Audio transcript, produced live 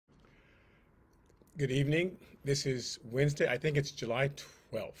Good evening. This is Wednesday. I think it's July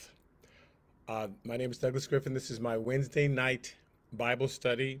 12th. My name is Douglas Griffin. This is my Wednesday night Bible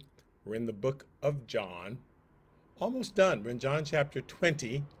study. We're in the book of John. Almost done. We're in John chapter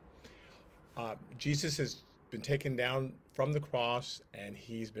 20. Jesus has been taken down from the cross and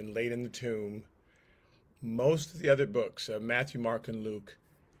he's been laid in the tomb. Most of the other books, Matthew, Mark, and Luke,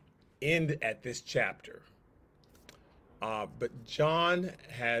 end at this chapter. But John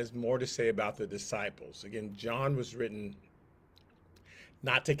has more to say about the disciples. Again, John was written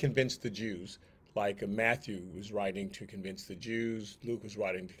not to convince the Jews, like Matthew was writing to convince the Jews, Luke was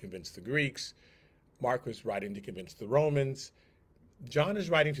writing to convince the Greeks, Mark was writing to convince the Romans. John is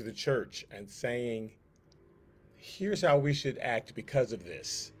writing to the church and saying, here's how we should act because of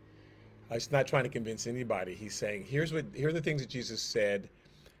this. He's not trying to convince anybody. He's saying, here are the things that Jesus said,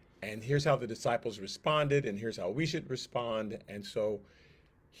 and here's how the disciples responded, and here's how we should respond. And so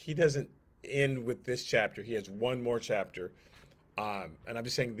he doesn't end with this chapter. He has one more chapter. And I'm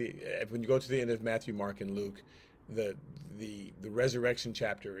just saying, when you go to the end of Matthew, Mark, and Luke, the resurrection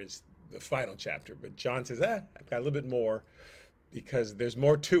chapter is the final chapter. But John says, I've got a little bit more because there's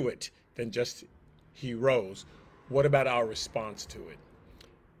more to it than just he rose. What about our response to it?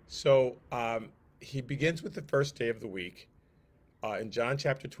 So he begins with the first day of the week. In John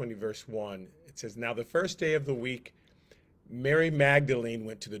chapter 20, verse 1, it says, Now the first day of the week, Mary Magdalene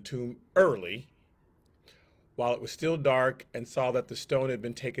went to the tomb early while it was still dark and saw that the stone had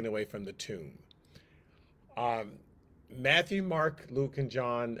been taken away from the tomb. Matthew, Mark, Luke, and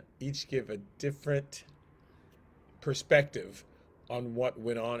John each give a different perspective on what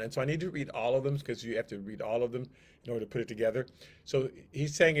went on. And so I need to read all of them because you have to read all of them in order to put it together. So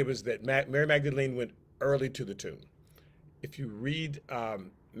he's saying it was that Mary Magdalene went early to the tomb. If you read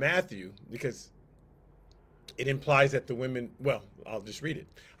Matthew, because it implies that the women, well, I'll just read it.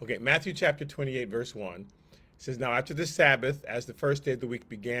 Okay, Matthew chapter 28, verse 1 says, Now after the Sabbath, as the first day of the week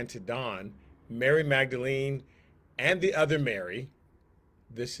began to dawn, Mary Magdalene and the other Mary,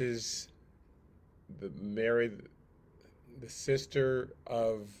 this is the Mary, the sister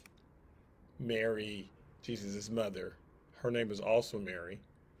of Mary, Jesus' mother. Her name is also Mary.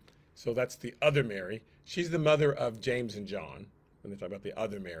 So that's the other Mary. She's the mother of James and John, when they talk about the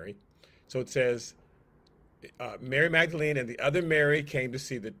other Mary. So it says, Mary Magdalene and the other Mary came to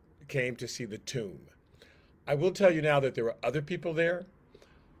see the tomb. I will tell you now that there were other people there.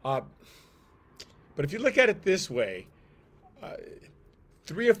 But if you look at it this way,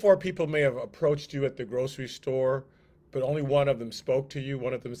 3 or 4 people may have approached you at the grocery store, but only one of them spoke to you.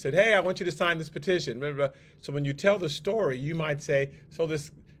 One of them said, hey, I want you to sign this petition. So when you tell the story, you might say, so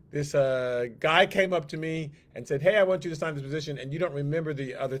this guy came up to me and said, hey, I want you to sign this petition, and you don't remember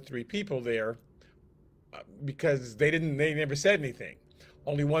the other 3 people there because they never said anything.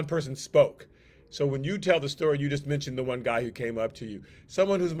 Only one person spoke. So when you tell the story, you just mention the one guy who came up to you.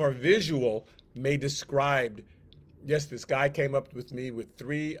 Someone who's more visual may describe, yes, this guy came up with me with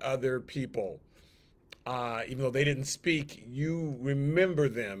 3 other people. Even though they didn't speak, you remember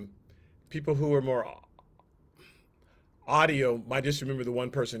them. People who are more audio might just remember the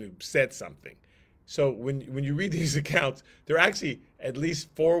one person who said something. So when you read these accounts, there are actually at least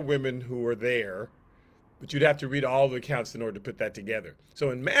 4 women who were there, but you'd have to read all the accounts in order to put that together.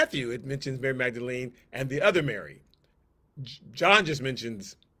 So in Matthew, it mentions Mary Magdalene and the other Mary. John just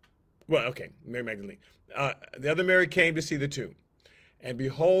mentions, well, okay, Mary Magdalene. The other Mary came to see the tomb. And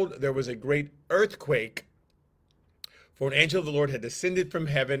behold, there was a great earthquake, for an angel of the Lord had descended from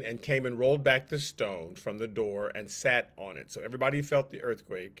heaven and came and rolled back the stone from the door and sat on it. So everybody felt the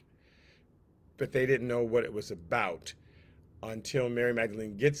earthquake, but they didn't know what it was about until Mary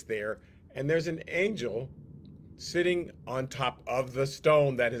Magdalene gets there. And there's an angel sitting on top of the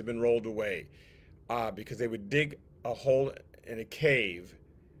stone that has been rolled away, because they would dig a hole in a cave.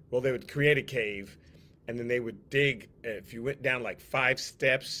 Well, they would create a cave, and then they would dig. If you went down like 5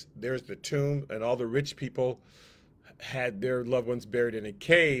 steps, there's the tomb, and all the rich people had their loved ones buried in a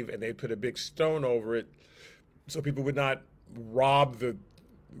cave, and they put a big stone over it so people would not rob the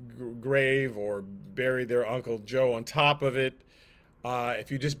grave or bury their Uncle Joe on top of it. If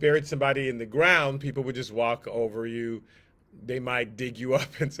you just buried somebody in the ground, people would just walk over you. They might dig you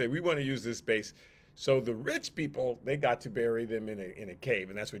up and say, we want to use this space. So the rich people, they got to bury them in a cave,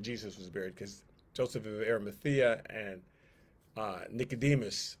 and that's where Jesus was buried, because Joseph of Arimathea and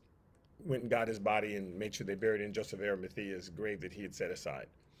Nicodemus went and got his body and made sure they buried it in Joseph of Arimathea's grave that he had set aside.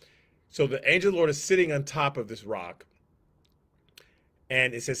 So the angel of the Lord is sitting on top of this rock,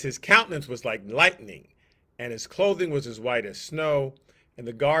 and it says his countenance was like lightning, and his clothing was as white as snow, and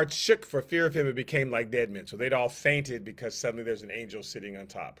the guards shook for fear of him and became like dead men. So they'd all fainted because suddenly there's an angel sitting on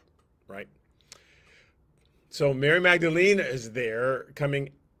top, right? So Mary Magdalene is there coming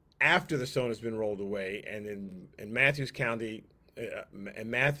after the stone has been rolled away, and in Matthew's county, and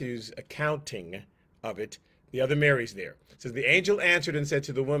Matthew's accounting of it, the other Mary's there. It says, the angel answered and said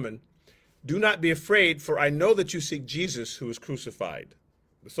to the woman, do not be afraid, for I know that you seek Jesus who was crucified.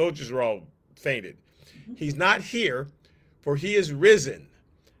 The soldiers were all fainted. He's not here, for he is risen.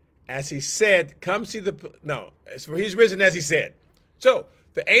 As he said, come see the, no, for he's risen as he said. So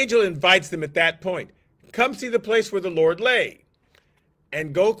the angel invites them at that point. Come see the place where the Lord lay,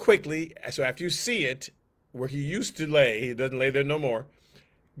 and go quickly. So after you see it, where he used to lay, he doesn't lay there no more.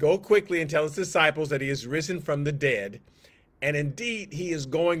 Go quickly and tell his disciples that he is risen from the dead, and indeed he is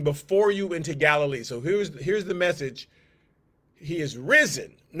going before you into Galilee. So here's the message. He is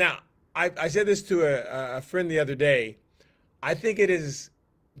risen. Now, I said this to a friend the other day. I think it is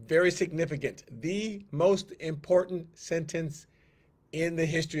very significant. The most important sentence in the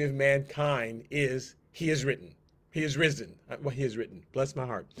history of mankind is he is written. He is risen. Well, he is written. Bless my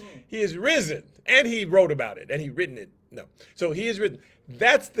heart. He is risen. And he wrote about it. And he written it. No. So he is written.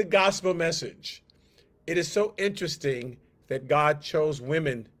 That's the gospel message. It is so interesting that God chose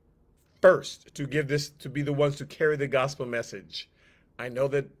women first to give this, to be the ones to carry the gospel message. I know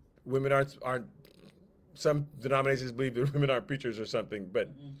that women aren't some denominations believe that women aren't preachers or something, but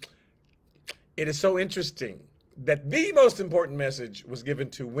it is so interesting that the most important message was given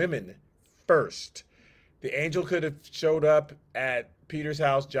to women first. The angel could have showed up at Peter's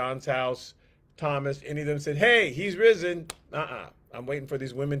house, John's house, Thomas, any of them said, hey, he's risen. I'm waiting for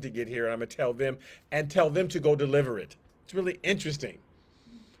these women to get here. I'm going to tell them and tell them to go deliver it. It's really interesting.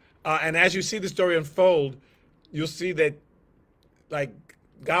 And as you see the story unfold, you'll see that like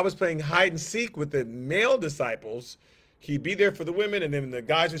God was playing hide and seek with the male disciples. He'd be there for the women, and then when the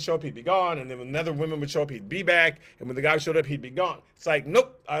guys would show up, he'd be gone. And then when another woman would show up, he'd be back. And when the guys showed up, he'd be gone. It's like,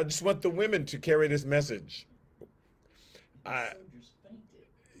 nope, I just want the women to carry this message.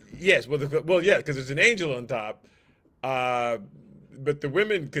 Yes, well, yeah, because there's an angel on top. But the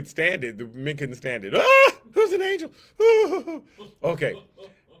women could stand it. The men couldn't stand it. Ah, who's an angel? Okay.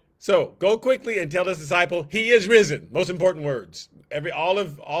 So go quickly and tell this disciple, he is risen. Most important words. All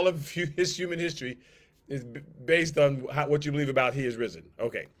of his human history is based on what you believe about he is risen.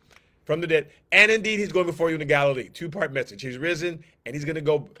 Okay. From the dead. And indeed, he's going before you into Galilee. Two-part message. He's risen, and he's going to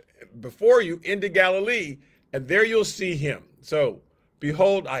go before you into Galilee, and there you'll see him. So,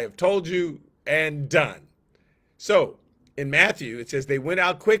 behold, I have told you, and done. So, in Matthew, it says, they went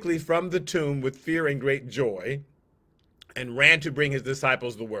out quickly from the tomb with fear and great joy, and ran to bring his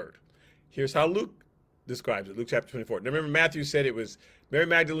disciples the word. Here's how Luke describes it, Luke chapter 24. Now remember, Matthew said it was Mary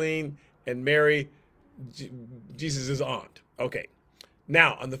Magdalene and Mary, Jesus' aunt. Okay.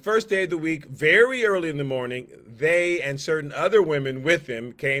 Now, on the first day of the week, very early in the morning, they and certain other women with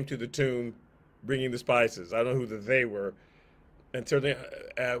him came to the tomb bringing the spices. I don't know who they were, and certainly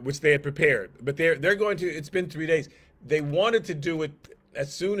which they had prepared. But they're going to, it's been 3 days. They wanted to do it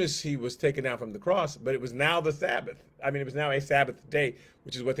as soon as he was taken down from the cross, but it was now the Sabbath. I mean, it was now a Sabbath day,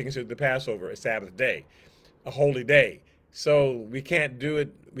 which is what they consider the Passover, a Sabbath day, a holy day. So we can't do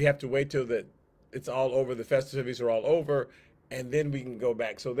it. We have to wait till it's all over, the festivities are all over, and then we can go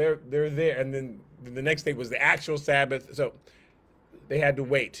back. So they're there, and then the next day was the actual Sabbath. So they had to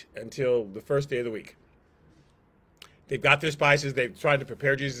wait until the first day of the week. They've got their spices. They've tried to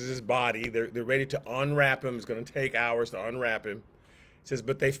prepare Jesus' body. They're ready to unwrap him. It's going to take hours to unwrap him. It says,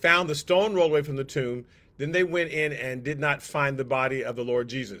 but they found the stone rolled away from the tomb. Then they went in and did not find the body of the Lord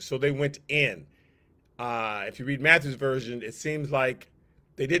Jesus. So they went in. If you read Matthew's version, it seems like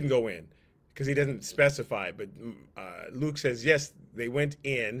they didn't go in because he doesn't specify. But Luke says, yes, they went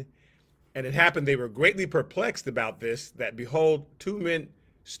in. And it happened, they were greatly perplexed about this, that behold, two men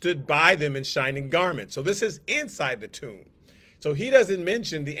stood by them in shining garments. So this is inside the tomb. So he doesn't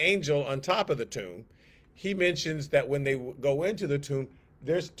mention the angel on top of the tomb. He mentions that when they go into the tomb,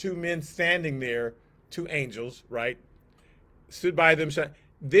 there's two men standing there, two angels, right? Stood by them.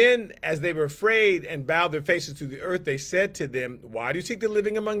 Then, as they were afraid and bowed their faces to the earth, they said to them, why do you seek the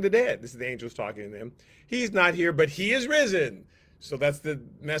living among the dead? This is the angels talking to them. He's not here, but he is risen. So that's the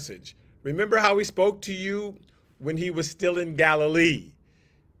message. Remember how he spoke to you when he was still in Galilee.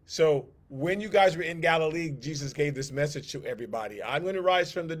 So when you guys were in Galilee, Jesus gave this message to everybody. I'm going to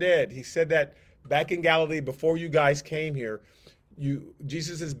rise from the dead. He said that back in Galilee before you guys came here.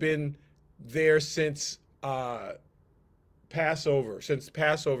 Jesus has been there since Passover. Since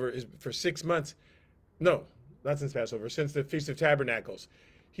Passover is for 6 months. No, not since Passover. Since the Feast of Tabernacles.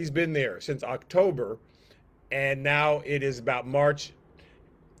 He's been there since October. And now it is about March,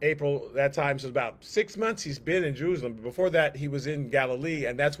 April, that time. So about 6 months he's been in Jerusalem. But before that, he was in Galilee.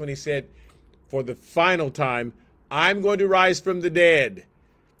 And that's when he said, for the final time, I'm going to rise from the dead.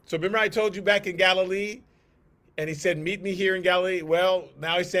 So remember I told you back in Galilee, and he said, meet me here in Galilee. Well,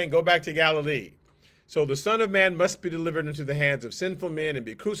 now he's saying, go back to Galilee. So the Son of Man must be delivered into the hands of sinful men and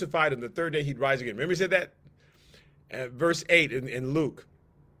be crucified, and the third day he'd rise again. Remember he said that? Verse 8 in Luke.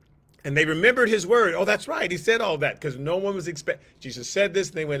 And they remembered his word. Oh, that's right. He said all that because no one was expecting. Jesus said this,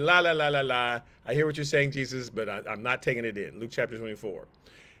 and they went, la, la, la, la, la. I hear what you're saying, Jesus, but I'm not taking it in. Luke chapter 24.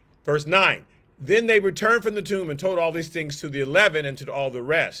 Verse 9. Then they returned from the tomb and told all these things to the 11 and to all the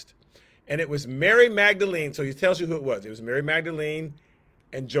rest. And it was Mary Magdalene. So he tells you who it was. It was Mary Magdalene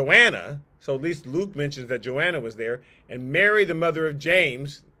and Joanna. So at least Luke mentions that Joanna was there. And Mary, the mother of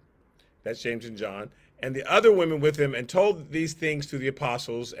James. That's James and John. And the other women with him, and told these things to the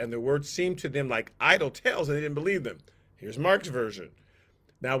apostles, and the words seemed to them like idle tales, and they didn't believe them. Here's Mark's version.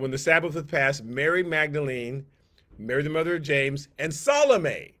 Now, when the Sabbath was passed, Mary Magdalene, Mary the mother of James, and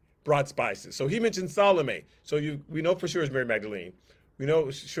Salome brought spices. So he mentioned Salome. So we know for sure it's Mary Magdalene. We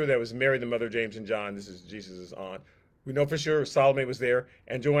know sure that was Mary the mother of James and John. This is Jesus' aunt. We know for sure Salome was there,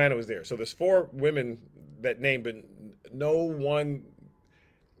 and Joanna was there. So there's 4 women that named, but no one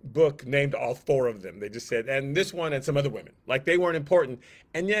book named all 4 of them. They just said, and this one and some other women, like they weren't important.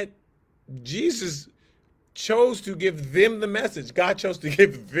 And yet Jesus chose to give them the message. God chose to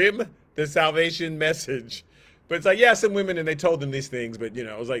give them the salvation message. But it's like, yeah, some women, and they told them these things, but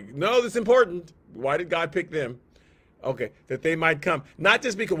it was like, no, that's important. Why did God pick them? Okay, that they might come. Not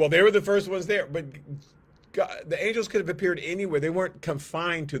just because, well, they were the first ones there, but God, the angels could have appeared anywhere. They weren't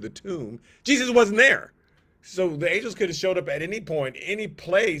confined to the tomb. Jesus wasn't there. So the angels could have showed up at any point, any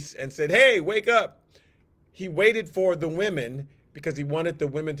place, and said, hey, wake up. He waited for the women because he wanted the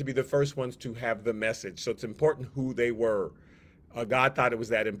women to be the first ones to have the message. So it's important who they were. God thought it was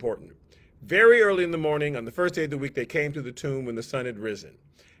that important. Very early in the morning, on the first day of the week, they came to the tomb when the sun had risen.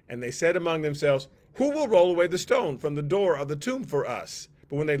 And they said among themselves, who will roll away the stone from the door of the tomb for us?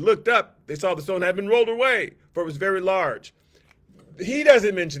 But when they looked up, they saw the stone had been rolled away, for it was very large. He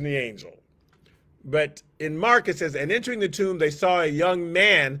doesn't mention the angel. But in Mark, it says, and entering the tomb, they saw a young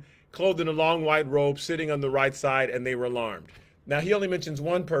man clothed in a long white robe sitting on the right side, and they were alarmed. Now, he only mentions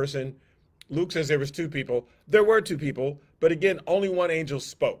one person. Luke says there was 2 people. There were 2 people, but again, only one angel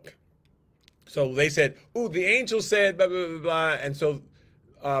spoke. So they said, ooh, the angel said, blah, blah, blah, blah. And so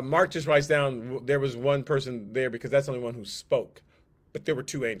Mark just writes down there was one person there because that's the only one who spoke. But there were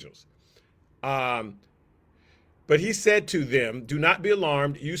 2 angels. But he said to them, do not be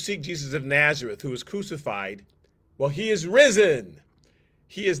alarmed. You seek Jesus of Nazareth, who was crucified. Well, he is risen.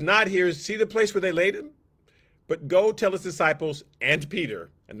 He is not here. See the place where they laid him? But go tell his disciples and Peter.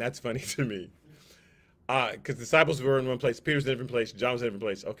 And that's funny to me. Because the disciples were in one place. Peter's in a different place. John was in a different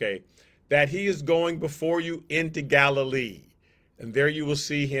place. Okay. That he is going before you into Galilee. And there you will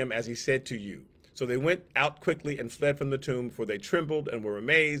see him as he said to you. So they went out quickly and fled from the tomb, for they trembled and were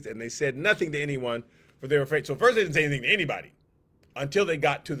amazed. And they said nothing to anyone, for they were afraid. So first they didn't say anything to anybody until they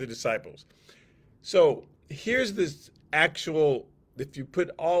got to the disciples. So here's this actual, if you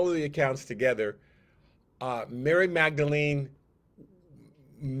put all of the accounts together, Mary Magdalene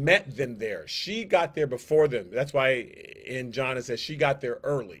met them there. She got there before them. That's why in John it says she got there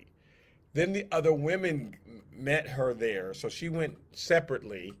early. Then the other women met her there. So she went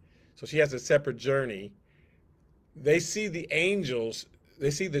separately. So she has a separate journey. They see the angels.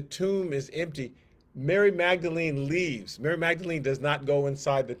 They see the tomb is empty. Mary Magdalene leaves. Mary Magdalene does not go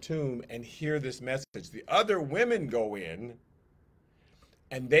inside the tomb and hear this message. The other women go in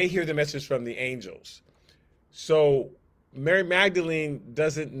and they hear the message from the angels. So Mary Magdalene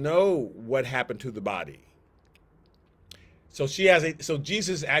doesn't know what happened to the body. So so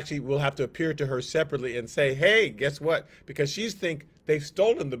Jesus actually will have to appear to her separately and say, hey, guess what? Because she's think they've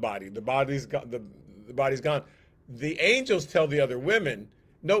stolen the body. The body's gone. The angels tell the other women,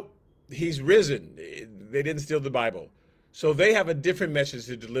 nope, he's risen. They didn't steal the Bible. So they have a different message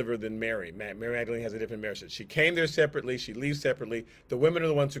to deliver than Mary. Mary Magdalene has a different message. She came there separately. She leaves separately. The women are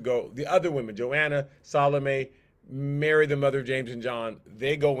the ones who go. The other women, Joanna, Salome, Mary, the mother of James and John,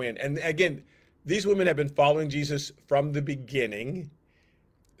 they go in. And again, these women have been following Jesus from the beginning.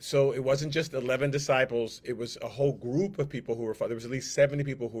 So it wasn't just 11 disciples. It was a whole group of people who were following. There was at least 70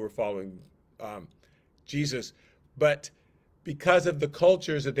 people who were following Jesus. But because of the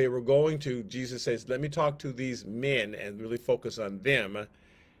cultures that they were going to, Jesus says, let me talk to these men and really focus on them.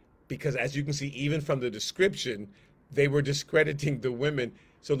 Because as you can see, even from the description, they were discrediting the women.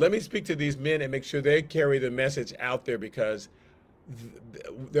 So let me speak to these men and make sure they carry the message out there, because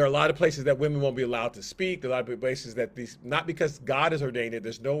there are a lot of places that women won't be allowed to speak. There are a lot of places that not because God has ordained it.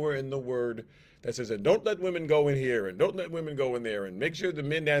 There's nowhere in the word that says, and don't let women go in here and don't let women go in there and make sure the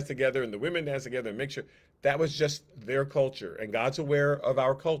men dance together and the women dance together and make sure. That was just their culture. And God's aware of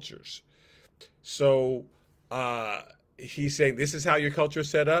our cultures. So he's saying, this is how your culture is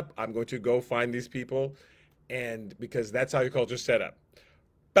set up. I'm going to go find these people. And because that's how your culture is set up.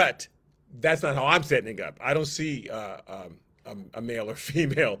 But that's not how I'm setting it up. I don't see a male or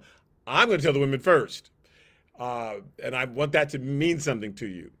female. I'm going to tell the women first. And I want that to mean something to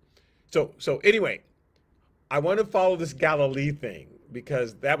you. So anyway, I want to follow this Galilee thing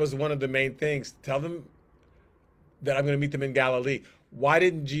because that was one of the main things. Tell them that I'm going to meet them in Galilee. Why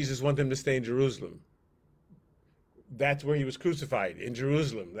didn't Jesus want them to stay in Jerusalem? That's where he was crucified, in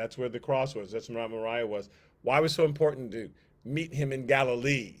Jerusalem. That's where the cross was. That's where Mount Moriah was. Why was it so important to meet him in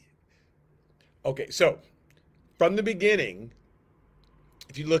Galilee? Okay, so from the beginning,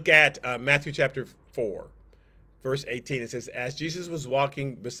 if you look at Matthew chapter 4, verse 18, it says, as Jesus was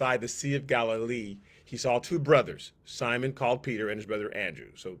walking beside the Sea of Galilee, he saw two brothers, Simon called Peter and his brother Andrew.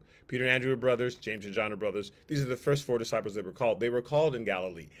 So Peter and Andrew are brothers, James and John are brothers. These are the first four disciples that were called. They were called in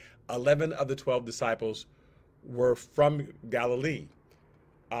Galilee. 11 of the 12 disciples were from Galilee.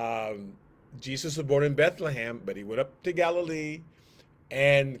 Jesus was born in Bethlehem, but he went up to Galilee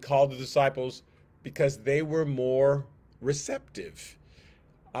and called the disciples because they were more receptive.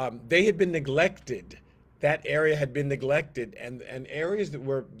 They had been neglected. That area had been neglected, and areas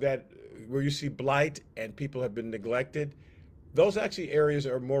where you see blight and people have been neglected, those actually areas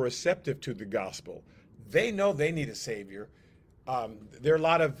are more receptive to the gospel. They know they need a savior. There are a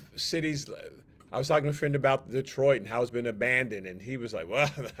lot of cities. I was talking to a friend about Detroit and how it's been abandoned, and he was like, "Well,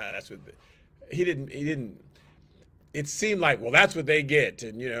 that's what." He didn't. It seemed like, well, that's what they get,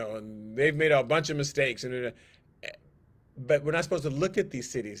 and and they've made a bunch of mistakes, but we're not supposed to look at these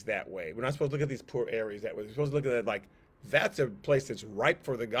cities that way. We're not supposed to look at these poor areas that way. We're supposed to look at it like that's a place that's ripe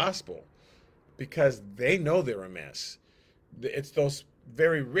for the gospel, because they know they're a mess. It's those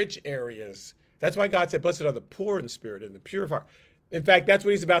very rich areas. That's why God said, "Blessed are the poor in spirit and the pure of heart." In fact, that's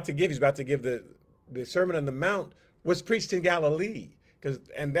what he's about to give. He's about to give the Sermon on the Mount was preached in Galilee,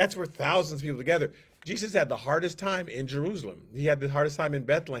 and that's where thousands of people together. Jesus had the hardest time in Jerusalem. He had the hardest time in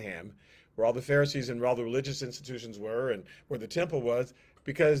Bethlehem, where all the Pharisees and where all the religious institutions were and where the temple was,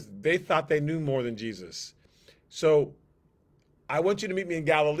 because they thought they knew more than Jesus. So I want you to meet me in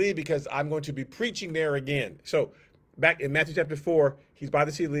Galilee because I'm going to be preaching there again. So back in Matthew chapter 4, he's by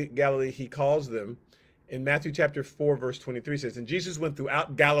the Sea of Galilee. He calls them. In Matthew chapter 4, verse 23 says, and Jesus went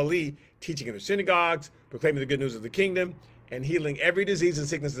throughout Galilee, teaching in the synagogues, proclaiming the good news of the kingdom, and healing every disease and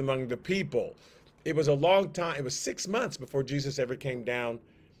sickness among the people. It was a long time. It was 6 months before Jesus ever came down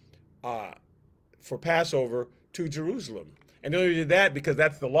for Passover to Jerusalem. And he only did that because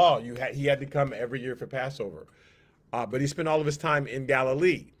that's the law. He had to come every year for Passover. But he spent all of his time in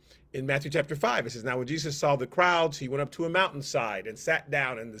Galilee. In Matthew chapter 5, it says, now when Jesus saw the crowds, he went up to a mountainside and sat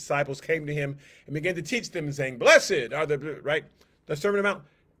down, and the disciples came to him and began to teach them, saying, blessed are the, right? The Sermon on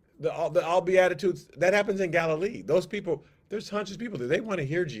the Mount, all Beatitudes, that happens in Galilee. Those people, there's hundreds of people there. They want to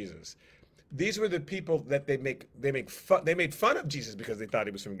hear Jesus. These were the people that they made fun of Jesus because they thought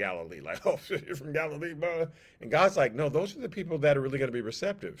he was from Galilee. Like, oh, you're from Galilee, bro. And God's like, no, those are the people that are really going to be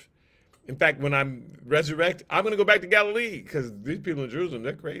receptive. In fact, when I'm resurrected, I'm going to go back to Galilee because these people in Jerusalem,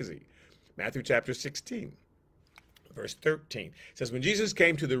 they're crazy. Matthew chapter 16, verse 13 says, when Jesus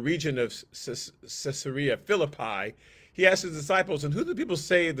came to the region of Caesarea Philippi, he asked his disciples, and who do people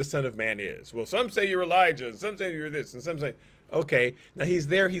say the Son of Man is? Well, some say you're Elijah, and some say you're this, and some say, okay. Now he's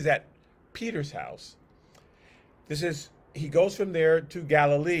there, he's at Peter's house. He goes from there to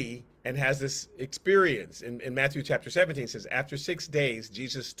Galilee and has this experience. In Matthew chapter 17, it says, after 6 days,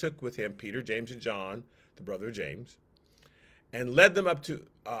 Jesus took with him Peter, James, and John, the brother of James, and led them up to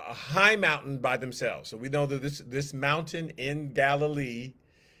a high mountain by themselves. So we know that this mountain in Galilee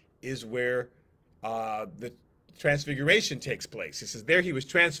is where the transfiguration takes place. It says, there he was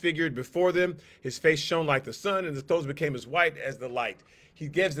transfigured before them. His face shone like the sun, and his clothes became as white as the light. He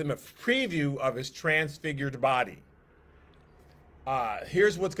gives them a preview of his transfigured body.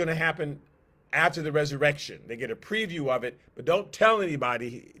 Here's what's going to happen after the resurrection. They get a preview of it, but don't tell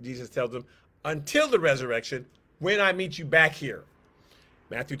anybody, Jesus tells them, until the resurrection, when I meet you back here.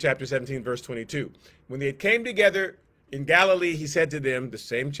 Matthew chapter 17, verse 22. When they came together in Galilee, he said to them, the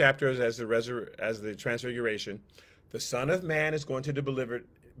same chapter as the transfiguration, the Son of Man is going to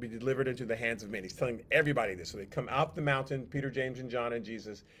be delivered into the hands of men. He's telling everybody this. So they come out the mountain, Peter, James, and John, and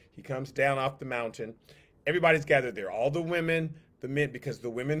Jesus. He comes down off the mountain. Everybody's gathered there. All the women, the men, because the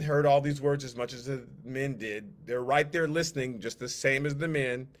women heard all these words as much as the men did. They're right there listening, just the same as the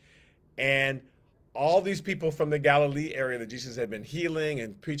men. And all these people from the Galilee area that Jesus had been healing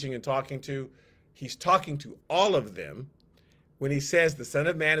and preaching and talking to, he's talking to all of them when he says the Son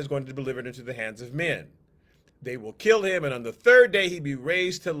of Man is going to be delivered into the hands of men. They will kill him, and on the third day he'll be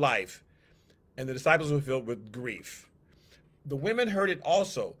raised to life. And the disciples were filled with grief. The women heard it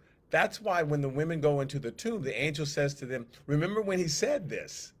also. That's why when the women go into the tomb, the angel says to them, remember when he said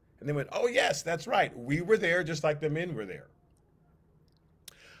this? And they went, oh, yes, that's right. We were there just like the men were there.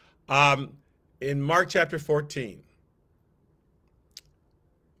 In Mark chapter 14,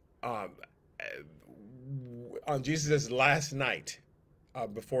 on Jesus' last night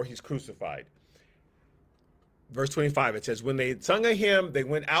before he's crucified, verse 25, it says, when they had sung a hymn, they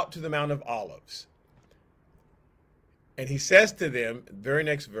went out to the Mount of Olives. And he says to them, very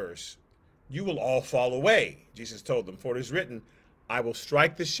next verse, you will all fall away. Jesus told them, for it is written, I will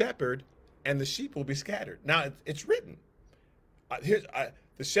strike the shepherd and the sheep will be scattered. Now it's written. The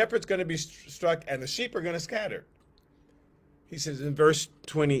shepherd's going to be struck and the sheep are going to scatter. He says in verse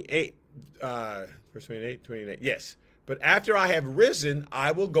 28, yes. But after I have risen,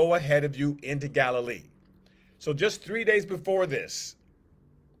 I will go ahead of you into Galilee. So just 3 days before this,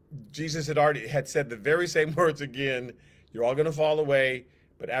 Jesus had said the very same words again. You're all going to fall away,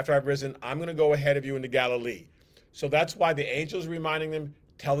 but after I've risen, I'm going to go ahead of you into Galilee. So that's why the angel's reminding them,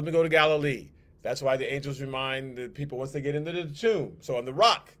 tell them to go to Galilee. That's why the angels remind the people once they get into the tomb. So on the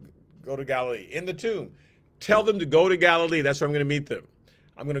rock, go to Galilee. In the tomb, tell them to go to Galilee. That's where I'm going to meet them.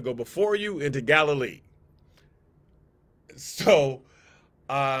 I'm going to go before you into Galilee. So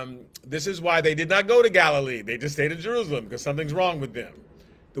this is why they did not go to Galilee. They just stayed in Jerusalem because something's wrong with them.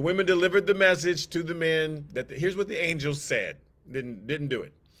 The women delivered the message to the men that here's what the angels said. Didn't do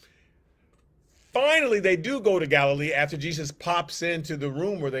it. Finally, they do go to Galilee after Jesus pops into the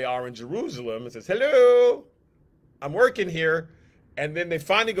room where they are in Jerusalem and says, hello, I'm working here. And then they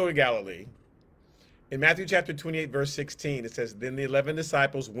finally go to Galilee. In Matthew chapter 28, verse 16, it says, then the 11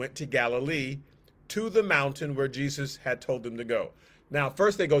 disciples went to Galilee to the mountain where Jesus had told them to go. Now,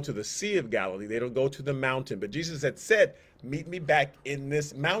 first they go to the Sea of Galilee. They don't go to the mountain. But Jesus had said, meet me back in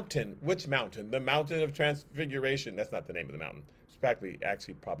this mountain. Which mountain? The mountain of Transfiguration. That's not the name of the mountain. It's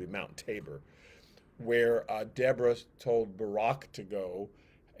actually probably Mount Tabor, where Deborah told Barak to go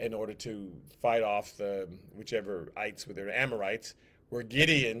in order to fight off the whichever ites with their Amorites, where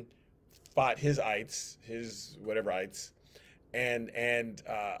Gideon fought his ites, his whatever ites, and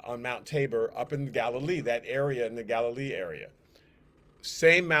on Mount Tabor up in Galilee, that area, in the Galilee area.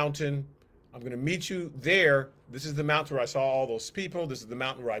 Same mountain. I'm going to meet you there. This is the mountain where I saw all those people. This is the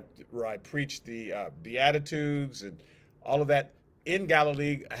mountain where I preached the Beatitudes and all of that. In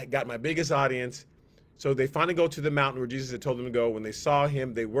Galilee, I got my biggest audience. So they finally go to the mountain where Jesus had told them to go. When they saw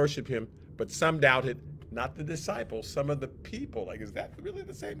him, they worshiped him, but some doubted, not the disciples, some of the people. Like, is that really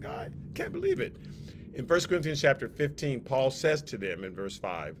the same guy? Can't believe it. In 1 Corinthians chapter 15, Paul says to them in verse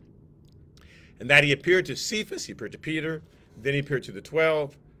 5, and that he appeared to Cephas, he appeared to Peter, then he appeared to the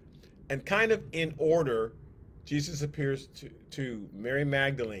 12, and kind of in order, Jesus appears to Mary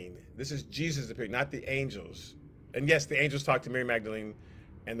Magdalene. This is Jesus appearing, not the angels. And yes, the angels talk to Mary Magdalene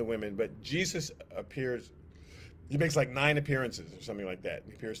and the women, but Jesus appears, he makes like 9 appearances or something like that.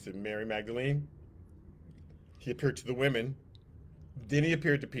 He appears to Mary Magdalene, he appeared to the women, then he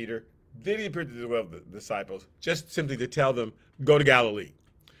appeared to Peter, then he appeared to the 12 disciples, just simply to tell them, go to Galilee.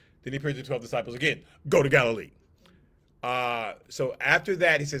 Then he appeared to the 12 disciples again, go to Galilee. So after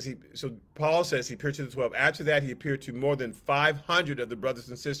that, so Paul says he appeared to the 12. After that, he appeared to more than 500 of the brothers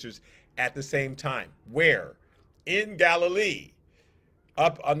and sisters at the same time. Where? In Galilee,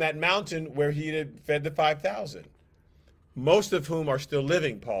 up on that mountain where he had fed the 5,000. Most of whom are still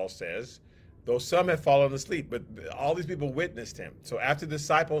living, Paul says, though some have fallen asleep. But all these people witnessed him. So after the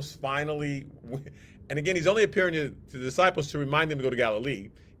disciples finally, and again, he's only appearing to the disciples to remind them to go to Galilee,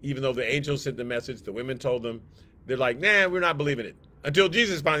 even though the angels sent the message, the women told them. They're like, nah, we're not believing it. Until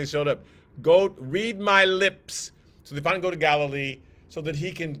Jesus finally showed up. Go read my lips. So they finally go to Galilee so that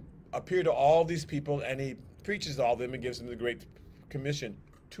he can appear to all these people, and he preaches to all of them and gives them the Great Commission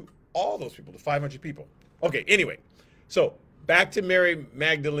to all those people, the 500 people. Okay, anyway. So back to Mary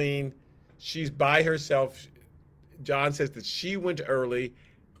Magdalene. She's by herself. John says that she went early.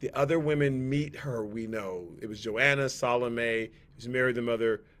 The other women meet her, we know. It was Joanna, Salome, it was Mary, the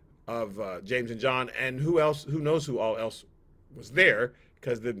mother of James and John, and who knows who all else was there,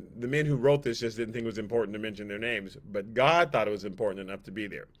 because the men who wrote this just didn't think it was important to mention their names, but God thought it was important enough to be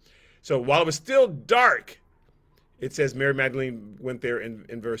there. So while it was still dark, it says Mary Magdalene went there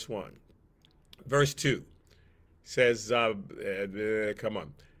in verse 1. Verse 2 says, come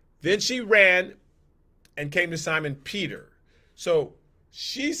on. Then she ran and came to Simon Peter. So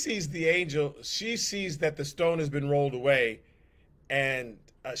she sees the angel, she sees that the stone has been rolled away, and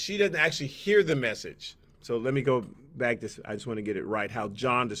she doesn't actually hear the message. So let me go back to, I just want to get it right, how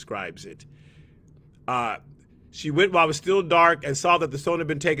John describes it. She went while it was still dark and saw that the stone had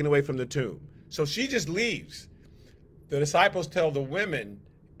been taken away from the tomb. So she just leaves. The disciples tell the women,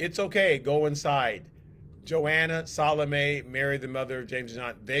 it's okay, go inside. Joanna, Salome, Mary, the mother of James and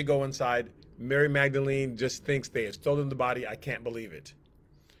John, they go inside. Mary Magdalene just thinks they have stolen the body. I can't believe it.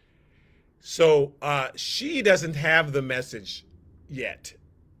 So she doesn't have the message yet.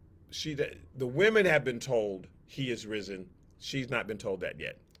 The women have been told he is risen. She's not been told that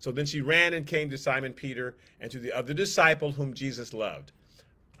yet. So then she ran and came to Simon Peter and to the other disciple whom Jesus loved.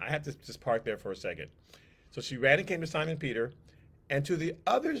 I have to just park there for a second. So she ran and came to Simon Peter and to the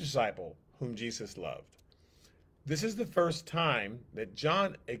other disciple whom Jesus loved. This is the first time that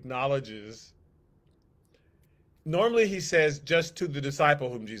John acknowledges. Normally he says just to the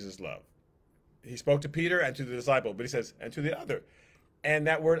disciple whom Jesus loved. He spoke to Peter and to the disciple, but he says, and to the other. And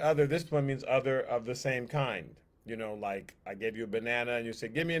that word other, this one means other of the same kind. You know, like I gave you a banana and you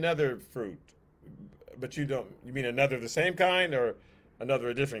said, give me another fruit. But you mean another of the same kind or another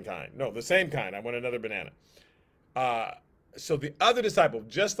a different kind? No, the same kind. I want another banana. So the other disciple,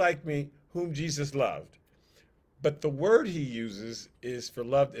 just like me, whom Jesus loved. But the word he uses is for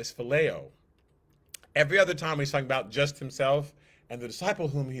loved is phileo. Every other time he's talking about just himself, and the disciple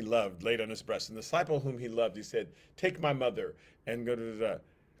whom he loved laid on his breast. And the disciple whom he loved, he said, take my mother and go to the.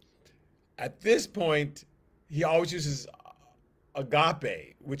 At this point, he always uses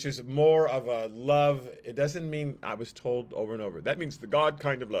agape, which is more of a love. It doesn't mean I was told over and over. That means the God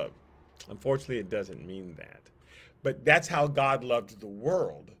kind of love. Unfortunately, it doesn't mean that. But that's how God loved the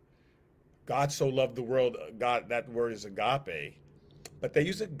world. God so loved the world. God, that word is agape. But they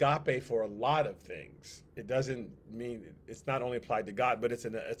use agape for a lot of things. It doesn't mean, it's not only applied to God, but it's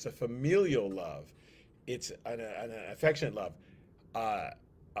a familial love. It's an affectionate love.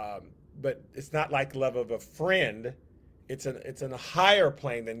 But it's not like love of a friend. It's in a higher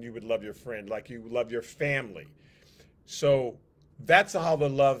plane than you would love your friend, like you love your family. So that's how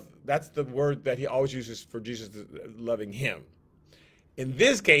that's the word that he always uses for Jesus loving him. In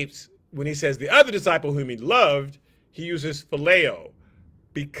this case, when he says the other disciple whom he loved, he uses phileo,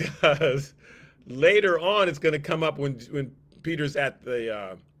 because later on it's going to come up when Peter's at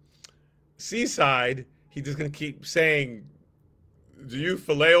the seaside, he's just going to keep saying, do you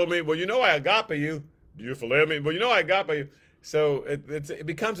phileo me? Well, you know I agape you. Do you phileo me? Well, you know I agape you. So it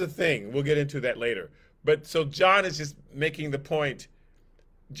becomes a thing. We'll get into that later. But so John is just making the point,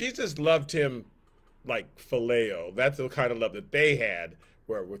 Jesus loved him like phileo. That's the kind of love that they had,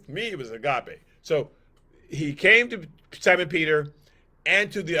 where with me it was agape. So he came to Simon Peter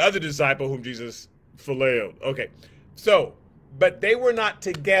and to the other disciple whom Jesus phileoed. Okay, so, but they were not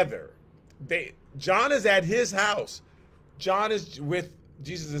together. John is at his house. John is with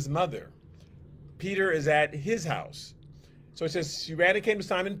Jesus' mother. Peter is at his house. So it says she ran and came to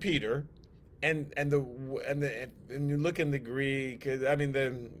Simon Peter, and you look in the Greek, I mean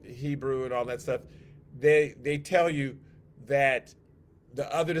the Hebrew and all that stuff, they tell you that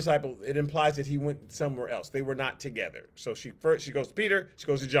the other disciple, it implies that he went somewhere else. They were not together. So she goes to Peter, she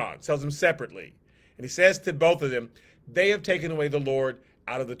goes to John, tells them separately. And he says to both of them, they have taken away the Lord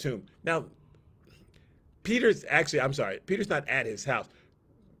out of the tomb. Now, Peter's not at his house.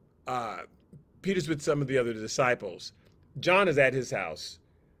 Peter's with some of the other disciples. John is at his house.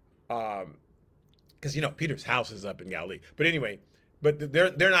 Because, Peter's house is up in Galilee. But anyway, but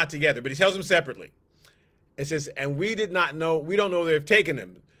they're not together. But he tells them separately. It says, and we don't know they've taken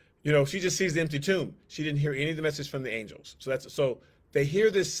him. She just sees the empty tomb. She didn't hear any of the message from the angels. So they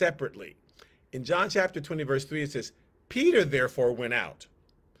hear this separately. In John chapter 20, verse 3, it says, Peter therefore went out,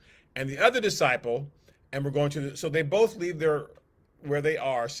 and the other disciple, and we're going to, so they both leave where they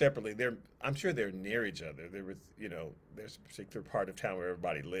are separately. I'm sure they're near each other. There's a particular part of town where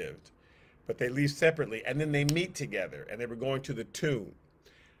everybody lived, but they leave separately, and then they meet together, and they were going to the tomb.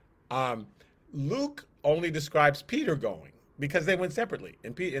 Luke only describes Peter going, because they went separately.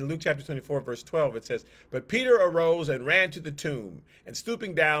 In Luke chapter 24, verse 12, it says, but Peter arose and ran to the tomb, and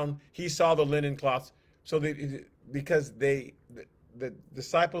stooping down, he saw the linen cloths. So because the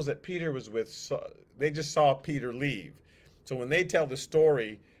disciples that Peter was with, they just saw Peter leave. So when they tell the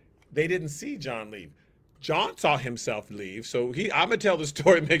story, they didn't see John leave. John saw himself leave, so I'm going to tell the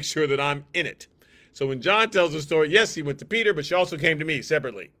story and make sure that I'm in it. So when John tells the story, yes, he went to Peter, but she also came to me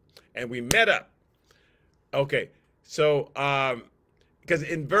separately, and we met up. Okay, so because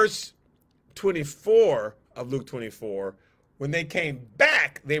in verse 24 of Luke 24, when they came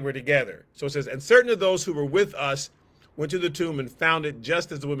back, they were together. So it says, and certain of those who were with us went to the tomb and found it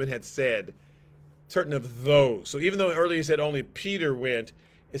just as the women had said. Certain of those. So even though earlier he said only Peter went,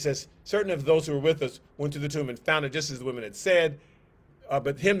 It says, certain of those who were with us went to the tomb and found it just as the women had said,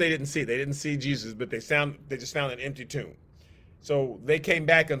 but him they didn't see. They didn't see Jesus, but they just found an empty tomb. So they came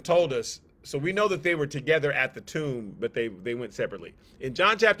back and told us. So we know that they were together at the tomb, but they went separately. In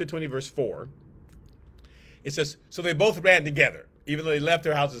John chapter 20, verse 4, it says, so they both ran together. Even though they left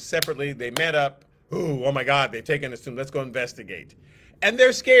their houses separately, they met up. Ooh, oh my God, they've taken this tomb. Let's go investigate. And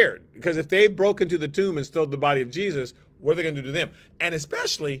they're scared because if they broke into the tomb and stole the body of Jesus, what are they going to do to them? And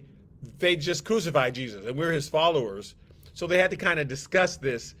especially, they just crucified Jesus and we're his followers. So they had to kind of discuss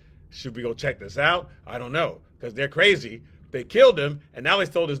this. Should we go check this out? I don't know, because they're crazy. They killed him and now they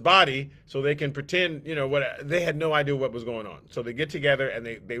stole his body so they can pretend, you know, what they had no idea what was going on. So they get together and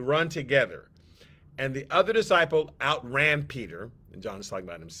they run together. And the other disciple outran Peter, and John is talking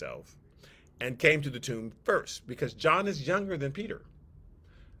about himself, and came to the tomb first because John is younger than Peter.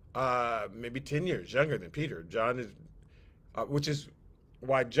 Maybe 10 years younger than Peter. John is, which is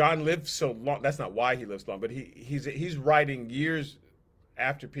why John lived so long. That's not why he lives long, but he's writing years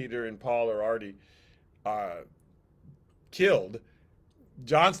after Peter and Paul are already killed.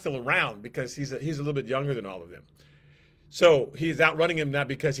 John's still around because he's a little bit younger than all of them. So he's outrunning him not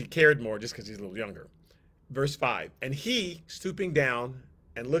because he cared more, just because he's a little younger. Verse 5, and he, stooping down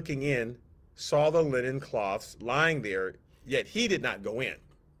and looking in, saw the linen cloths lying there, yet he did not go in.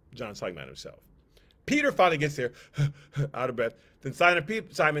 John's talking about himself. Peter finally gets there, out of breath. Then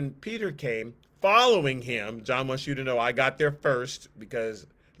Simon Peter came, following him. John wants you to know I got there first because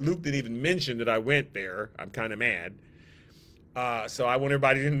Luke didn't even mention that I went there. I'm kind of mad. So I want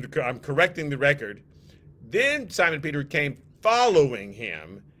everybody to, I'm correcting the record. Then Simon Peter came following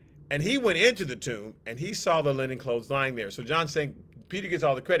him, and he went into the tomb, and he saw the linen clothes lying there. So John's saying Peter gets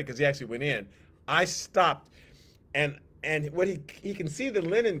all the credit because he actually went in. I stopped, and what he can see the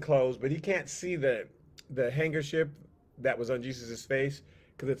linen clothes, but he can't see the handkerchief that was on Jesus' face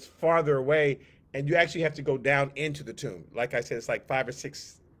because it's farther away, and you actually have to go down into the tomb. Like I said, it's like 5 or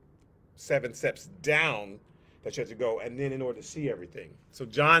 6, 7 steps down that you have to go, and then in order to see everything. So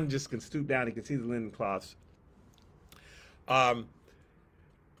John just can stoop down, he can see the linen cloths.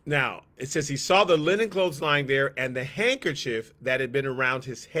 Now, it says he saw the linen clothes lying there and the handkerchief that had been around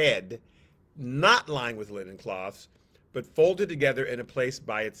his head, not lying with linen cloths, but folded together in a place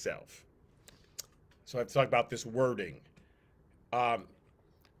by itself. So I have to talk about this wording. The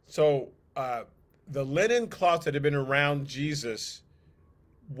linen cloths that had been around Jesus,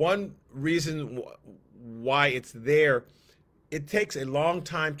 one reason why it's there, it takes a long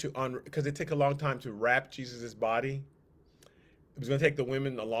time because it took a long time to wrap Jesus's body. It was going to take the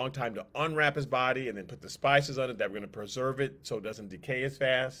women a long time to unwrap his body and then put the spices on it that were going to preserve it so it doesn't decay as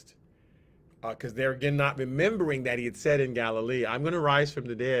fast. Because they're again not remembering that he had said in Galilee, I'm going to rise from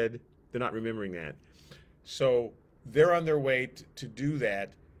the dead. They're not remembering that. So they're on their way to do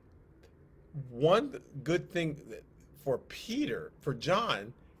that. One good thing for Peter, for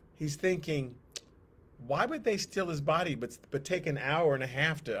John, he's thinking, why would they steal his body but take an hour and a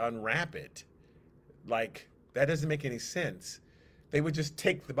half to unwrap it? Like, that doesn't make any sense. They would just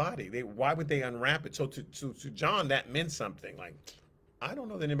take the body. Why would they unwrap it? So to John, that meant something. Like, I don't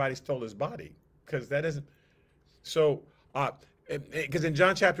know that anybody stole his body because that doesn't. So, because in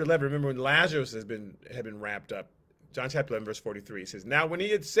John chapter 11, remember when Lazarus had been wrapped up. John chapter 11, verse 43 says, now when he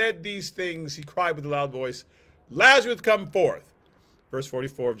had said these things, he cried with a loud voice, Lazarus, come forth. Verse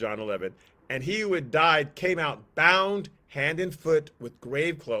 44 of John 11. And he who had died came out bound hand and foot with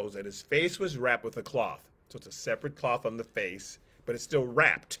grave clothes, and his face was wrapped with a cloth. So it's a separate cloth on the face, but it's still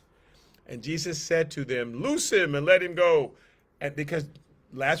wrapped. And Jesus said to them, loose him and let him go. And because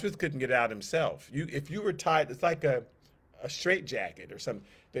Lazarus couldn't get out himself. If you were tied, it's like a straitjacket or something.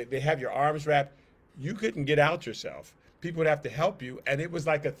 They have your arms wrapped. You couldn't get out yourself. People would have to help you. And it was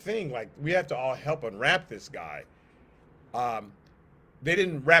like a thing, like we have to all help unwrap this guy. They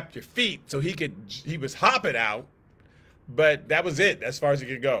didn't wrap your feet so he was hopping out, but that was it as far as he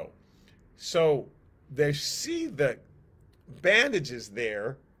could go. So they see the bandages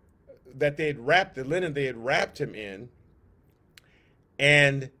there that they had wrapped, the linen they had wrapped him in.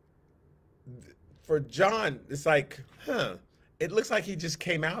 And for John, it's like, it looks like he just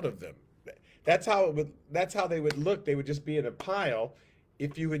came out of them. That's how they would look. They would just be in a pile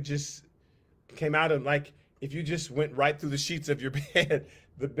if you had just came out of, like, if you just went right through the sheets of your bed,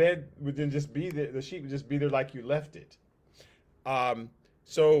 the bed would then just be there, the sheet would just be there like you left it.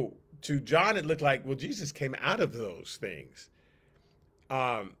 So to John, it looked like, well, Jesus came out of those things.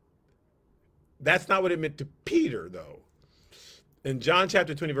 That's not what it meant to Peter, though. In John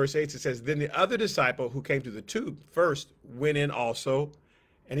chapter 20, verse 8, it says, then the other disciple who came to the tomb first went in also,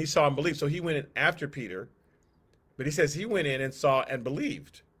 and he saw and believed. So he went in after Peter, But he says he went in and saw and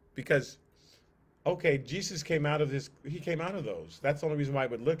believed because, okay, Jesus came out of this, he came out of those. That's the only reason why it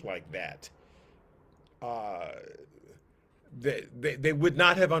would look like that. Uh, they would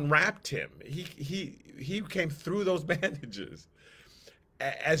not have unwrapped him. He came through those bandages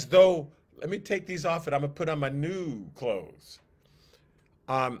as though, let me take these off and I'm going to put on my new clothes.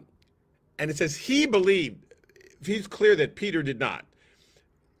 And it says he believed. He's clear that Peter did not.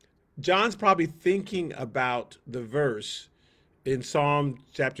 John's probably thinking about the verse in Psalm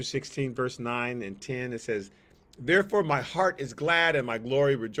chapter 16, verse 9 and 10. It says, therefore my heart is glad and my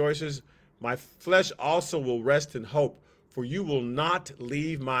glory rejoices. My flesh also will rest in hope, for you will not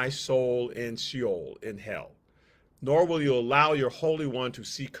leave my soul in Sheol, in hell, nor will you allow your Holy One to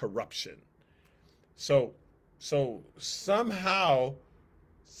see corruption. So somehow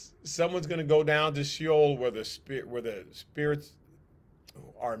someone's going to go down to Sheol where the spirits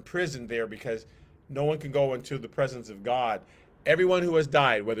are imprisoned there, because no one can go into the presence of God. Everyone who has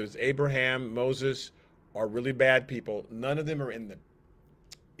died, whether it's Abraham, Moses, or really bad people, none of them are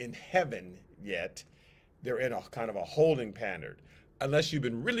in heaven yet. They're in a kind of a holding pattern. Unless you've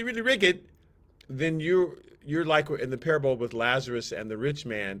been really, really wicked, then you're like in the parable with Lazarus and the rich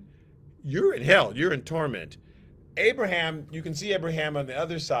man. You're in hell. You're in torment. Abraham, you can see Abraham on the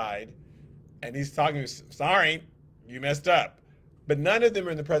other side, and he's talking, sorry, you messed up. But none of them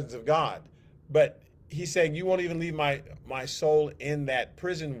are in the presence of God. But he's saying, you won't even leave my soul in that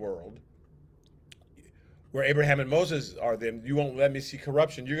prison world where Abraham and Moses are them. You won't let me see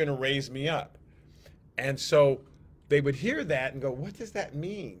corruption. You're going to raise me up. And so they would hear that and go, what does that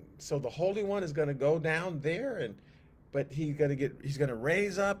mean? So the Holy One is going to go down there, but he's going to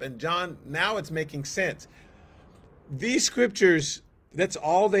raise up. And John, now it's making sense. These scriptures, that's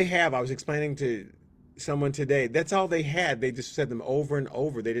all they have. I was explaining to someone today, that's all they had. They just said them over and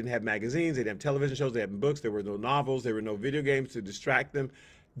over. They didn't have magazines, they didn't have television shows, they had books, there were no novels, there were no video games to distract them.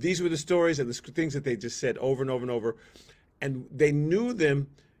 These were the stories and the things that they just said over and over and over. And they knew them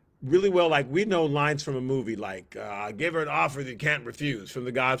really well. Like we know lines from a movie like, give her an offer that you can't refuse, from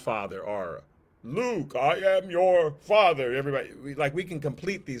The Godfather, or Luke, I am your father. Everybody, we can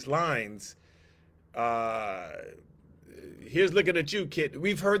complete these lines. Here's looking at you, kid.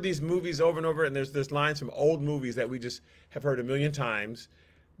 We've heard these movies over and over, and there's lines from old movies that we just have heard a million times.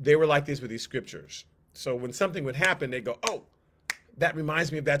 They were like this with these scriptures. So when something would happen, they go, oh, that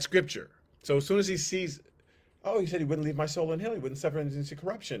reminds me of that scripture. So as soon as he sees, oh, he said he wouldn't leave my soul in hell, he wouldn't suffer into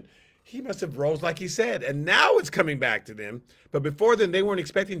corruption. He must have rose like he said, and now it's coming back to them. But before then, they weren't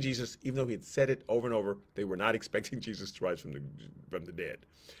expecting Jesus, even though he had said it over and over. They were not expecting Jesus to rise from the dead.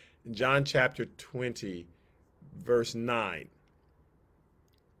 In John chapter 20, verse 9,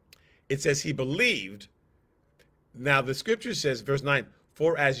 it says he believed. Now the scripture says, verse 9,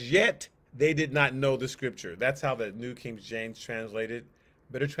 for as yet they did not know the scripture. That's how the New King James translated.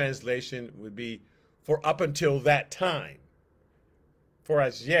 Better translation would be, for up until that time. For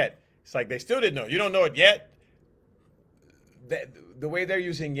as yet, it's like they still didn't know. You don't know it yet? The way they're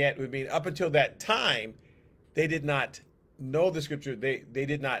using yet would mean up until that time, they did not know the scripture. They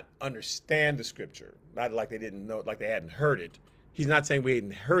did not understand the scripture. Not like they didn't know it, like they hadn't heard it. He's not saying we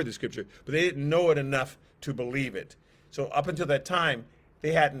hadn't heard the scripture, but they didn't know it enough to believe it. So up until that time,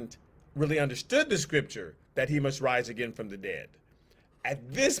 they hadn't really understood the scripture that he must rise again from the dead.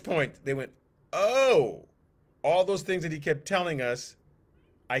 At this point, they went, oh, all those things that he kept telling us,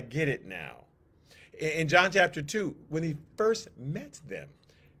 I get it now. In John chapter 2, when he first met them,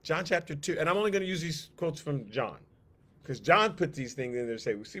 John chapter 2, and I'm only going to use these quotes from John, because John put these things in there to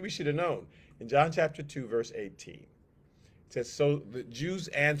say, well, see, we should have known. In John chapter 2, verse 18, it says, so the Jews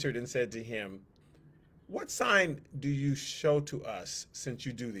answered and said to him, what sign do you show to us since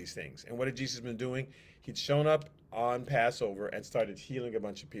you do these things? And what had Jesus been doing? He'd shown up on Passover and started healing a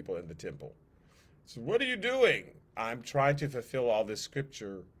bunch of people in the temple. So what are you doing? I'm trying to fulfill all this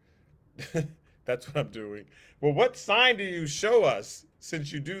scripture. That's what I'm doing. Well, what sign do you show us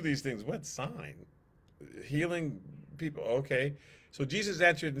since you do these things? What sign? Healing people. Okay. So Jesus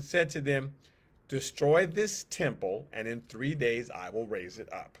answered and said to them, destroy this temple, and in 3 days I will raise it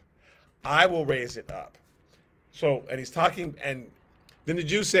up. I will raise it up. So, and he's talking, and then the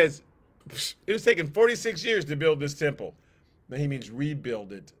Jew says, it was taking 46 years to build this temple. Now he means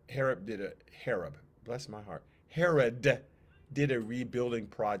rebuild it. Herod, bless my heart. Herod did a rebuilding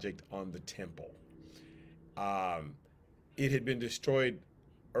project on the temple. It had been destroyed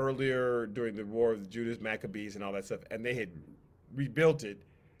earlier during the war of the Judas Maccabees and all that stuff, and they had rebuilt it,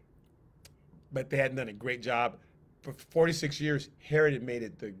 but they hadn't done a great job. For 46 years, Herod had made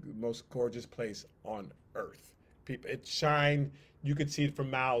it the most gorgeous place on earth. People, it shined. You could see it from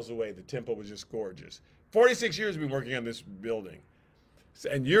miles away. The temple was just gorgeous. 46 years we've been working on this building.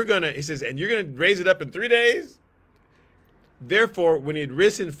 And you're going to, he says, and you're going to raise it up in 3 days? Therefore, when he had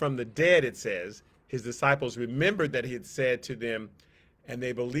risen from the dead, it says, his disciples remembered that he had said to them, and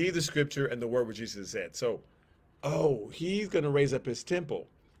they believed the scripture and the word which Jesus said. So, oh, he's going to raise up his temple,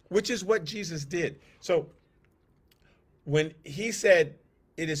 which is what Jesus did. So when he said,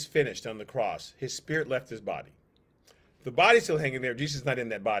 it is finished on the cross, his spirit left his body. The body's still hanging there. Jesus is not in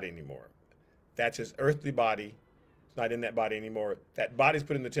that body anymore. That's his earthly body. It's not in that body anymore. That body's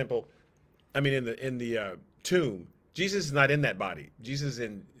put in the temple. I mean, in the tomb. Jesus is not in that body. Jesus is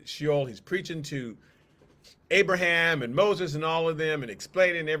in Sheol. He's preaching to Abraham and Moses and all of them and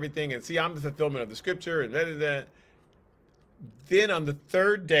explaining everything. And see, I'm the fulfillment of the scripture and da. Then on the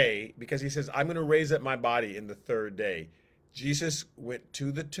third day, because he says, I'm going to raise up my body in the third day, Jesus went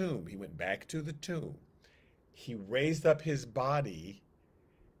to the tomb. He went back to the tomb. He raised up his body,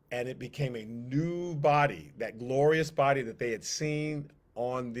 and it became a new body, that glorious body that they had seen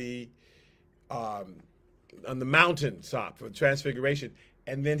on the mountain top for Transfiguration.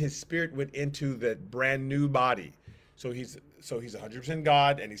 And then his spirit went into that brand new body. So he's 100%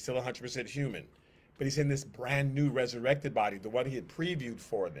 God, and he's still 100% human. But he's in this brand new resurrected body, the one he had previewed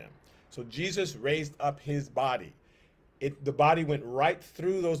for them. So Jesus raised up his body. The body went right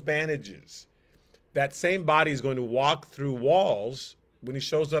through those bandages. That same body is going to walk through walls when he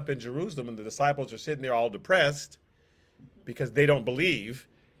shows up in Jerusalem, and the disciples are sitting there all depressed because they don't believe.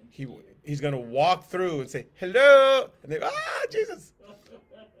 He's going to walk through and say, hello, and they go, Jesus.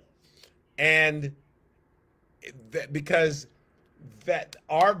 And because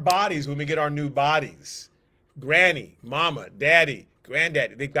our bodies, when we get our new bodies, granny, mama, daddy,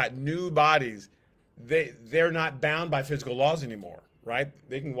 granddaddy, they've got new bodies. They're not bound by physical laws anymore, right?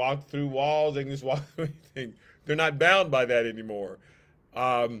 They can walk through walls. They can just walk through anything. They're not bound by that anymore.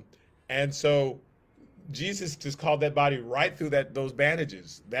 And so Jesus just called that body right through those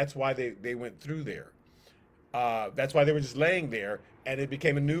bandages. That's why they went through there. That's why they were just laying there, and it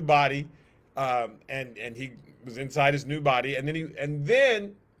became a new body. And he was inside his new body, and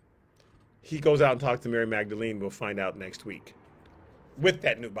then he goes out and talks to Mary Magdalene. We'll find out next week with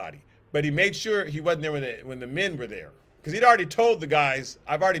that new body. But he made sure he wasn't there when the men were there, because he'd already told the guys,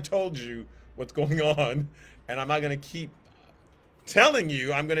 I've already told you what's going on, and I'm not going to keep telling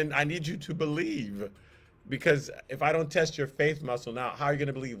you. I need you to believe, because if I don't test your faith muscle now, how are you going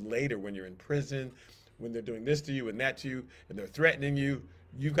to believe later when you're in prison, when they're doing this to you and that to you, and they're threatening you?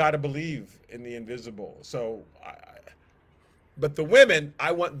 You've got to believe in the invisible. So, but the women,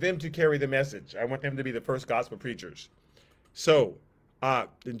 I want them to carry the message. I want them to be the first gospel preachers. So,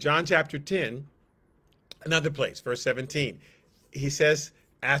 in John chapter 10, another place, verse 17, he says,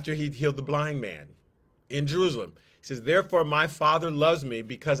 after he healed the blind man in Jerusalem, he says, therefore my Father loves me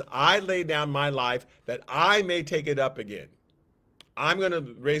because I lay down my life that I may take it up again. I'm going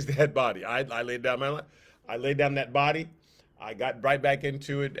to raise that body. I laid down my life. I laid down that body. I got right back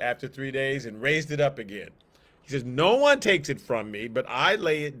into it after 3 days and raised it up again. He says, no one takes it from me, but I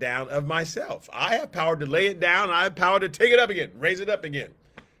lay it down of myself. I have power to lay it down. I have power to take it up again, raise it up again.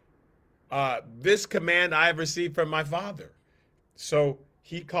 This command I have received from my Father. So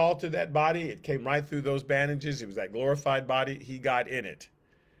he called to that body. It came right through those bandages. It was that glorified body. He got in it.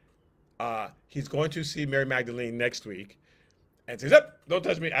 He's going to see Mary Magdalene next week and says, don't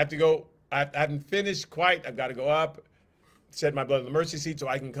touch me. I have to go. I haven't finished quite. I've got to go up, set my blood in the mercy seat so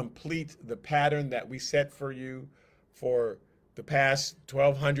I can complete the pattern that we set for you for the past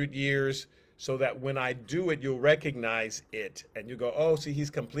 1,200 years, so that when I do it, you'll recognize it. And you go, oh, see, he's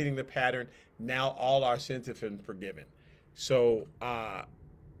completing the pattern. Now all our sins have been forgiven. So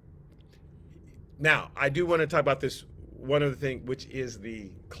now I do want to talk about this one other thing, which is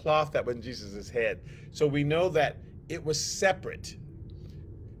the cloth that was in Jesus' head. So we know that it was separate.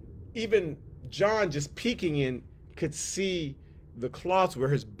 Even John, just peeking in, could see the cloth where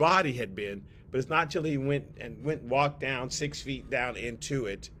his body had been, but it's not till he walked down 6 feet down into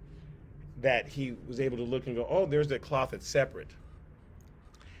it that he was able to look and go, oh, there's that cloth that's separate.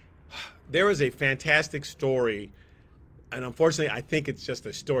 There is a fantastic story, and unfortunately I think it's just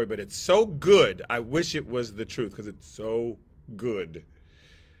a story, but it's so good I wish it was the truth, because it's so good.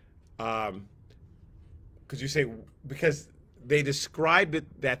 Because they described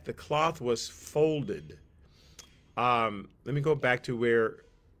it that the cloth was folded. Let me go back to where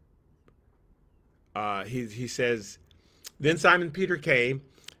he says, then Simon Peter came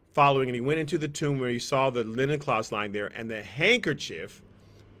following, and he went into the tomb where he saw the linen cloths lying there, and the handkerchief,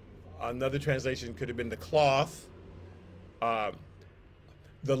 another translation could have been the cloth,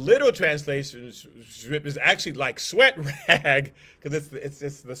 The literal translation is actually like sweat rag, because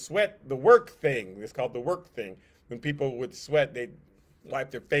it's the sweat, the work thing. It's called the work thing. When people would sweat, they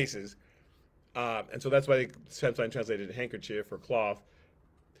wipe their faces, and so that's why they sometimes translated handkerchief or cloth.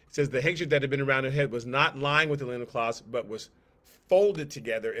 It says the handkerchief that had been around her head was not lying with the linen cloth, but was folded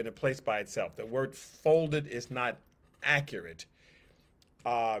together in a place by itself. The word folded is not accurate.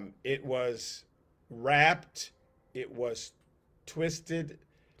 It was wrapped. It was twisted.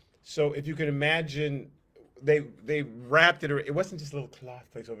 So if you can imagine, they wrapped it. It wasn't just a little cloth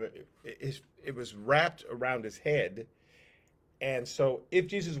place over it. It was wrapped around his head, and so if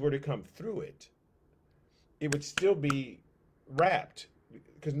Jesus were to come through it, it would still be wrapped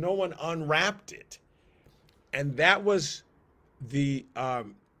because no one unwrapped it, and that was the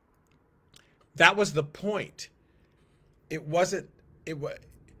point. It wasn't. It was.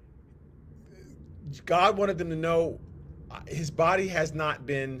 God wanted them to know his body has not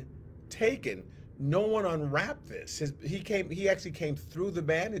been taken. No one unwrapped this. He actually came through the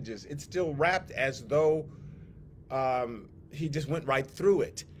bandages. It's still wrapped as though he just went right through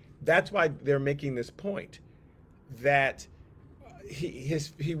it. That's why they're making this point that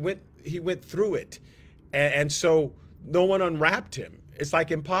he went through it, and so no one unwrapped him. It's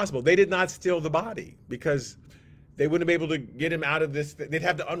like impossible. They did not steal the body because they wouldn't be able to get him out of this. They'd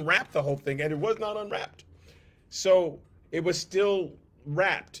have to unwrap the whole thing, and it was not unwrapped. So it was still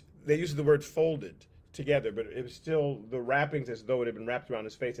wrapped. They used the word folded together, but it was still the wrappings as though it had been wrapped around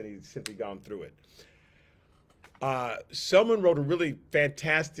his face and he'd simply gone through it. Someone wrote a really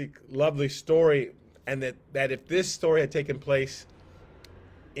fantastic, lovely story, and that if this story had taken place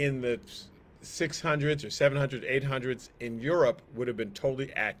in the 600s or 700s, 800s in Europe, would have been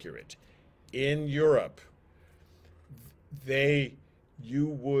totally accurate. In Europe, you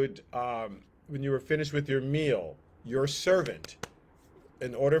would, when you were finished with your meal, your servant,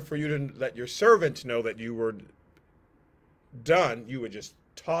 in order for you to let your servant know that you were done, you would just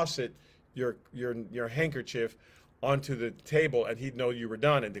toss your handkerchief onto the table, and he'd know you were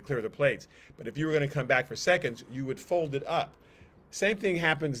done and to clear the plates. But if you were going to come back for seconds, you would fold it up. Same thing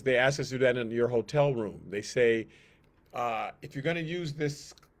happens. They ask us to do that in your hotel room. They say, if you're going to use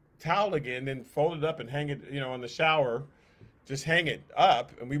this towel again, then fold it up and hang it, in the shower. Just hang it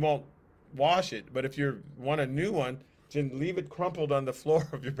up, and we won't wash it. But if you want a new one, then leave it crumpled on the floor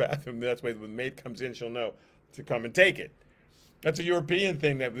of your bathroom. That's why when the maid comes in, she'll know to come and take it. That's a European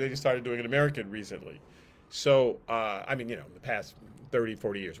thing that they just started doing in America recently. So, the past 30,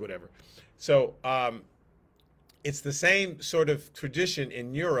 40 years, whatever. So, it's the same sort of tradition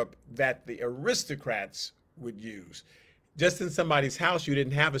in Europe that the aristocrats would use. Just in somebody's house, you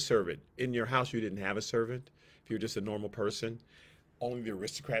didn't have a servant. In your house, you didn't have a servant. If you're just a normal person, only the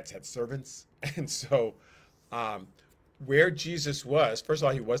aristocrats had servants. And so, where Jesus was, first of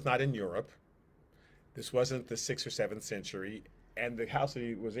all, he was not in Europe. This wasn't the 6th or 7th century, and the house that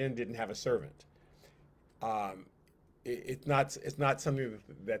he was in didn't have a servant. It's not something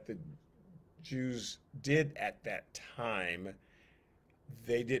that the Jews did at that time.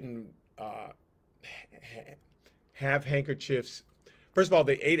 They didn't have handkerchiefs. First of all,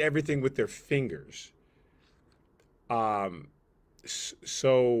 they ate everything with their fingers.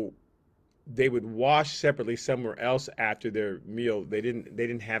 So they would wash separately somewhere else after their meal. They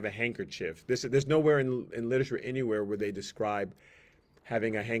didn't have a handkerchief. There's nowhere in literature anywhere where they describe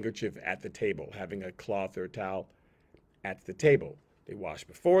having a handkerchief at the table, having a cloth or a towel at the table. They washed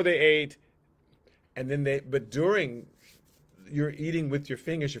before they ate, and then but during you're eating with your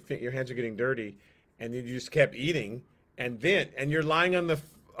fingers, your hands are getting dirty, and you just kept eating, and you're lying on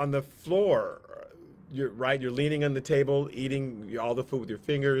the floor. You're leaning on the table, eating all the food with your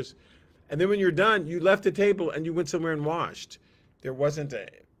fingers. And then when you're done, you left the table and you went somewhere and washed. There wasn't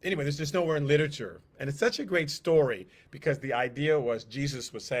anyway, there's just nowhere in literature. And it's such a great story because the idea was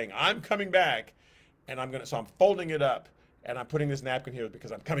Jesus was saying, I'm coming back, and so I'm folding it up and I'm putting this napkin here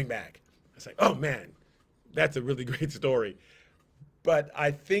because I'm coming back. It's like, oh man, that's a really great story. But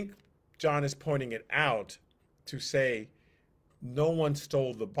I think John is pointing it out to say no one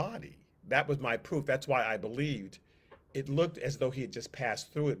stole the body. That was my proof. That's why I believed. It looked as though he had just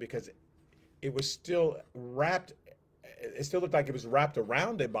passed through it because it was still wrapped. It still looked like it was wrapped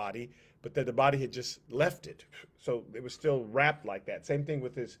around a body, but that the body had just left it. So it was still wrapped like that. Same thing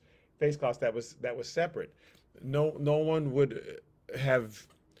with his face cloth that was separate. No one would have.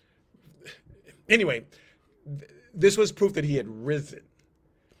 Anyway, this was proof that he had risen,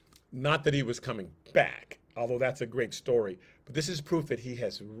 not that he was coming back. Although that's a great story, but this is proof that he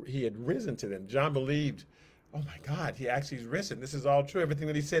had risen to them. John believed oh my God, he actually is risen. This is all true. Everything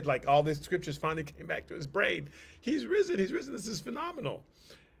that he said, like all these scriptures finally came back to his brain. He's risen. He's risen. This is phenomenal.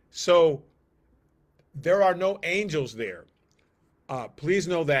 So there are no angels there. Please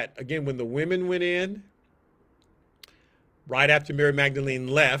know that, again, when the women went in, right after Mary Magdalene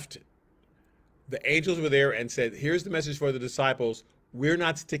left, the angels were there and said, here's the message for the disciples. We're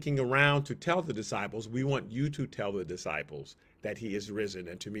not sticking around to tell the disciples. We want you to tell the disciples that he is risen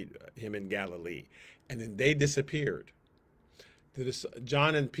and to meet him in Galilee. And then they disappeared.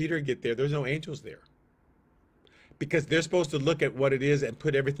 John and Peter get there. There's no angels there, because they're supposed to look at what it is and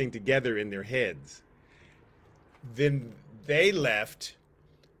put everything together in their heads. Then they left.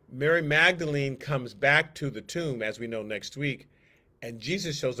 Mary Magdalene comes back to the tomb, as we know, next week, and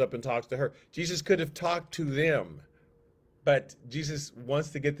Jesus shows up and talks to her. Jesus could have talked to them, but Jesus wants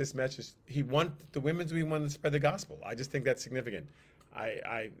to get this message. He wants the women to be one to spread the gospel. I just think that's significant.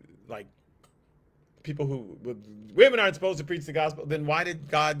 I like people who, women aren't supposed to preach the gospel. Then why did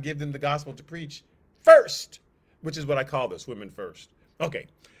God give them the gospel to preach first? Which is what I call this, women first. Okay,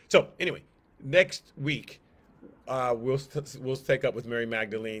 so anyway, next week, we'll take up with Mary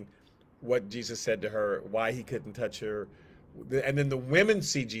Magdalene, what Jesus said to her, why he couldn't touch her. And then the women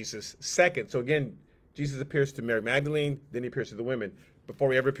see Jesus second. So again, Jesus appears to Mary Magdalene, then he appears to the women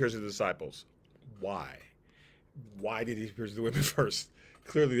before he ever appears to the disciples. Why? Why did he appear to the women first?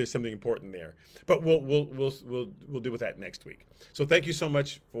 Clearly, there's something important there. But we'll deal with that next week. So thank you so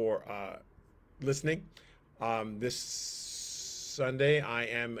much for listening. This Sunday, I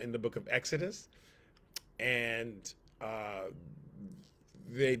am in the book of Exodus, and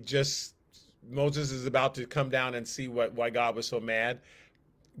Moses is about to come down and see why God was so mad.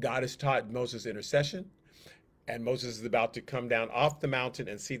 God has taught Moses intercession, and Moses is about to come down off the mountain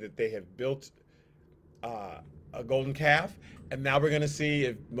and see that they have built a golden calf. And now we're going to see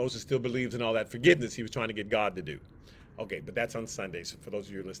if Moses still believes in all that forgiveness he was trying to get God to do. Okay, but that's on Sundays for those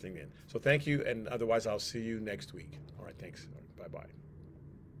of you listening in. So thank you, and otherwise I'll see you next week. All right, thanks. Bye-bye.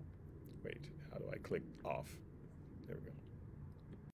 Wait, how do I click off?